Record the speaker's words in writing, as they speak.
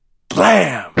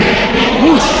Blam!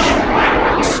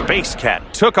 Whoosh! Space Cat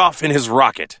took off in his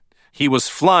rocket. He was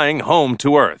flying home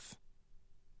to Earth.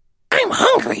 I'm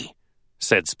hungry,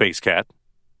 said Space Cat.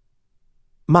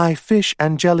 My fish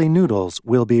and jelly noodles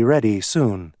will be ready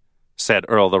soon, said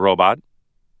Earl the robot.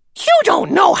 You don't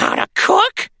know how to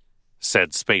cook,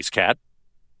 said Space Cat.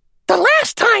 The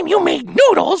last time you made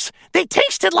noodles, they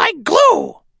tasted like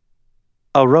glue.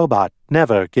 A robot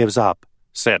never gives up,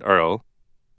 said Earl.